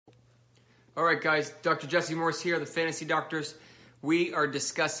All right, guys, Dr. Jesse Morse here, the Fantasy Doctors. We are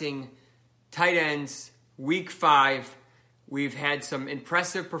discussing tight ends, Week 5. We've had some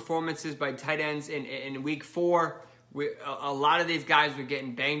impressive performances by tight ends in Week 4. A lot of these guys were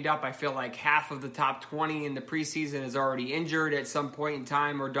getting banged up. I feel like half of the top 20 in the preseason is already injured at some point in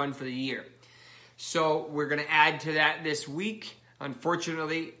time or done for the year. So we're going to add to that this week,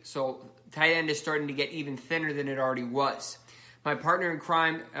 unfortunately. So tight end is starting to get even thinner than it already was. My partner in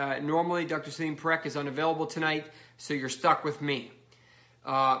crime, normally Dr. Salim Parekh, is unavailable tonight, so you're stuck with me.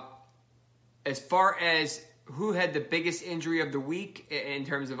 As far as who had the biggest injury of the week in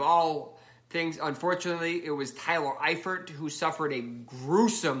terms of all things, unfortunately, it was Tyler Eifert, who suffered a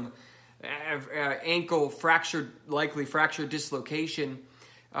gruesome ankle fracture, likely fracture dislocation.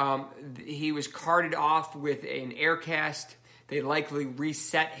 He was carted off with an air cast. They likely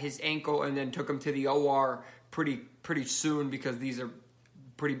reset his ankle and then took him to the OR pretty soon because these are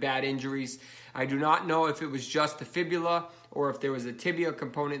pretty bad injuries. I do not know if it was just the fibula or if there was a tibia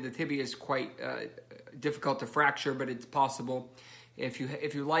component. The tibia is quite difficult to fracture, but it's possible. If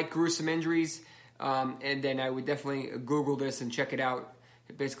you like gruesome injuries, and then I would definitely Google this and check it out.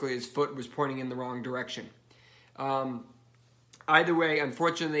 Basically, his foot was pointing in the wrong direction. Either way,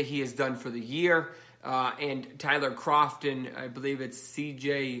 unfortunately, he is done for the year. And Tyler Crofton, I believe it's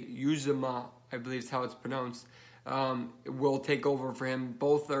CJ Uzuma, I believe is how it's pronounced, will take over for him.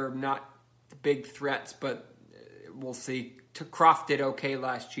 Both are not big threats, but we'll see. Croft did okay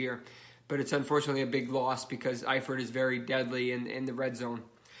last year, but it's unfortunately a big loss because Eifert is very deadly in the red zone.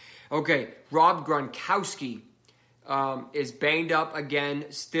 Okay, Rob Gronkowski is banged up again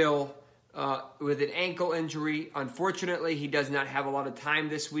still with an ankle injury. Unfortunately, he does not have a lot of time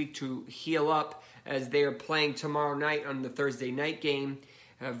this week to heal up as they are playing tomorrow night on the Thursday night game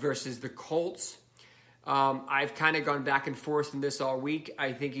versus the Colts. I've kind of gone back and forth in this all week.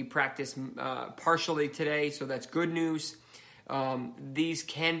 I think he practiced partially today, so that's good news. These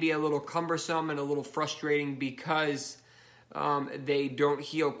can be a little cumbersome and a little frustrating because they don't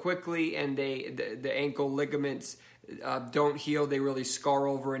heal quickly, and the ankle ligaments don't heal. They really scar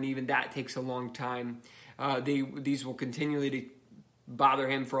over, and even that takes a long time. These will continually to bother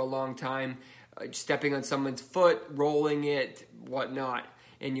him for a long time. Stepping on someone's foot, rolling it, whatnot.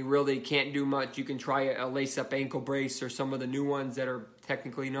 And you really can't do much. You can try a lace-up ankle brace or some of the new ones that are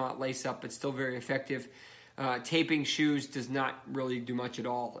technically not lace-up, but still very effective. Taping shoes does not really do much at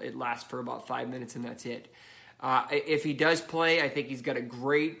all. It lasts for about 5 minutes, and that's it. If he does play, I think he's got a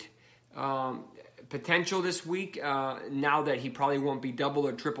great potential this week, now that he probably won't be double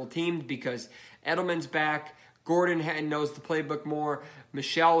or triple teamed because Edelman's back. Gordon knows the playbook more.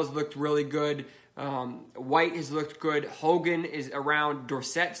 Michelle has looked really good. White has looked good. Hogan is around.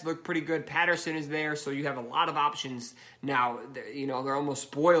 Dorsett's looked pretty good. Patterson is there. So you have a lot of options now. You know, they're almost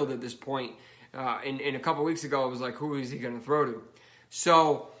spoiled at this point. In a couple weeks ago, it was like, who is he going to throw to?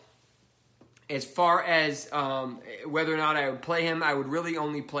 So as far as whether or not I would play him, I would really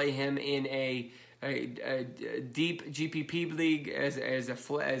only play him in a deep GPP league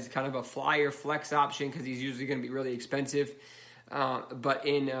as kind of a flyer flex option because he's usually going to be really expensive. But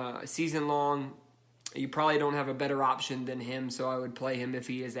in season long, you probably don't have a better option than him, so I would play him if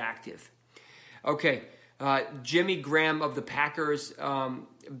he is active. Okay, Jimmy Graham of the Packers,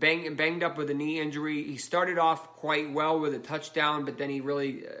 banged up with a knee injury. He started off quite well with a touchdown, but then he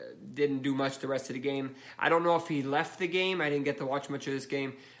really didn't do much the rest of the game. I don't know if he left the game. I didn't get to watch much of this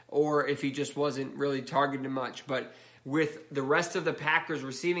game, or if he just wasn't really targeted much. But with the rest of the Packers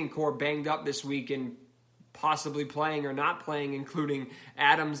receiving core banged up this week and possibly playing or not playing, including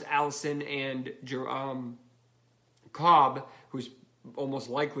Adams, Allison, and Cobb, who's almost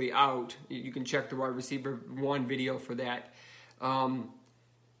likely out. You can check the wide receiver 1 video for that.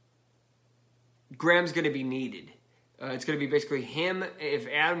 Graham's going to be needed. It's going to be basically him if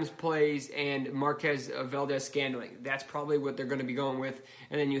Adams plays and Marquez Valdez-Scantling. That's probably what they're going to be going with.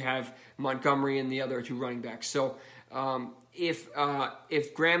 And then you have Montgomery and the other 2 running backs. So if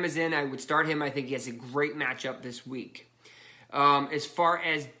Graham is in, I would start him. I think he has a great matchup this week. As far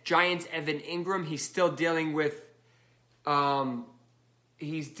as Giants, Evan Engram, he's still dealing with this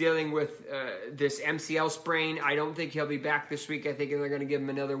MCL sprain. I don't think he'll be back this week. I think they're going to give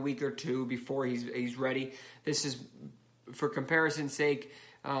him another week or 2 before he's ready. This is, for comparison's sake,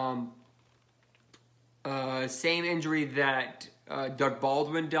 same injury that Doug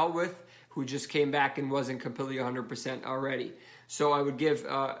Baldwin dealt with, who just came back and wasn't completely 100% already. So I would give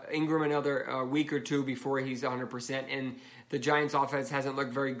Engram another week or 2 before he's 100%. And the Giants' offense hasn't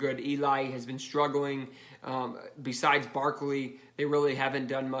looked very good. Eli has been struggling. Besides Barkley, they really haven't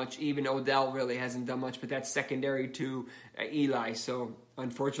done much. Even Odell really hasn't done much, but that's secondary to Eli. So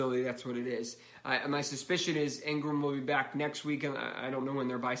unfortunately, that's what it is. My suspicion is Engram will be back next week, and I don't know when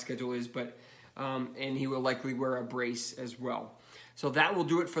their bye schedule is, but and he will likely wear a brace as well. So that will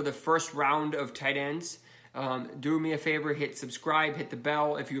do it for the first round of tight ends. Do me a favor, hit subscribe, hit the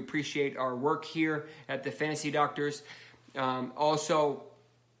bell if you appreciate our work here at the Fantasy Doctors. Also,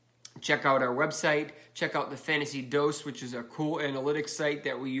 check out our website. Check out the Fantasy Dose, which is a cool analytics site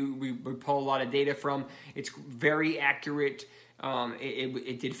that we pull a lot of data from. It's very accurate.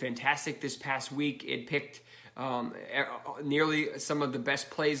 It did fantastic this past week. It picked nearly some of the best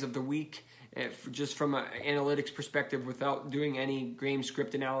plays of the week, just from an analytics perspective, without doing any game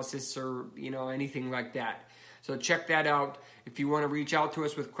script analysis or anything like that. So check that out. If you want to reach out to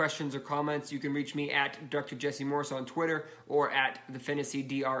us with questions or comments, you can reach me at Dr. Jesse Morse on Twitter or at the Fantasy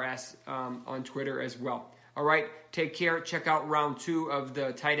DRS on Twitter as well. All right, take care. Check out round 2 of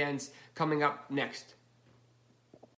the tight ends coming up next.